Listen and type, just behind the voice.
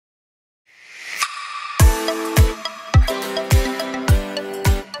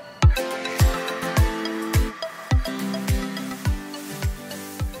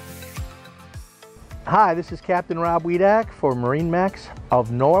Hi, this is Captain Rob Weedak for MarineMax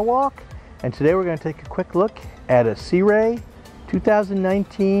of Norwalk, and today we're going to take a quick look at a Sea Ray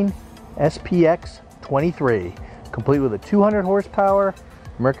 2019 SPX-23, complete with a 200 horsepower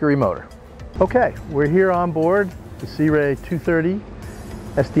Mercury motor. Okay, we're here on board the Sea Ray 230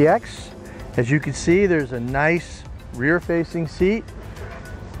 SDX. As you can see, there's a nice rear-facing seat,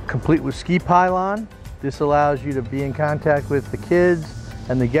 complete with ski pylon. This allows you to be in contact with the kids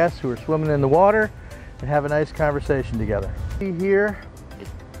and the guests who are swimming in the water and have a nice conversation together. Here,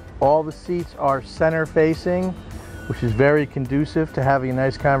 all the seats are center facing, which is very conducive to having a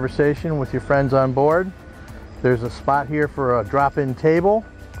nice conversation with your friends on board. There's a spot here for a drop-in table.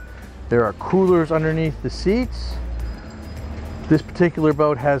 There are coolers underneath the seats. This particular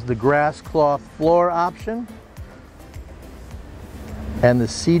boat has the grass cloth floor option and the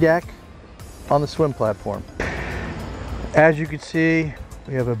sea deck on the swim platform. As you can see,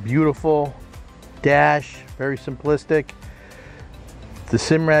 we have a beautiful dash, very simplistic. The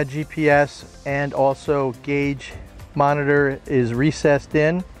Simrad GPS and also gauge monitor is recessed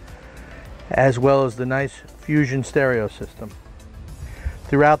in, as well as the nice Fusion stereo system.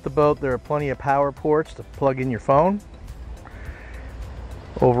 Throughout the boat there are plenty of power ports to plug in your phone,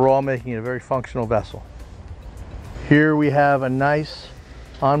 overall making it a very functional vessel. Here we have a nice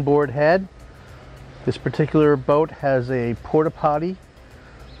onboard head. This particular boat has a porta potty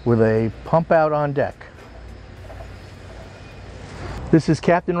with a pump out on deck. This is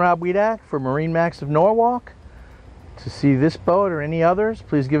Captain Rob Weedak for MarineMax of Norwalk. To see this boat or any others,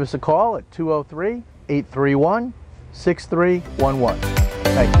 please give us a call at 203-831-6311.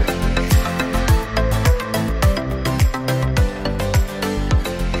 Thank you.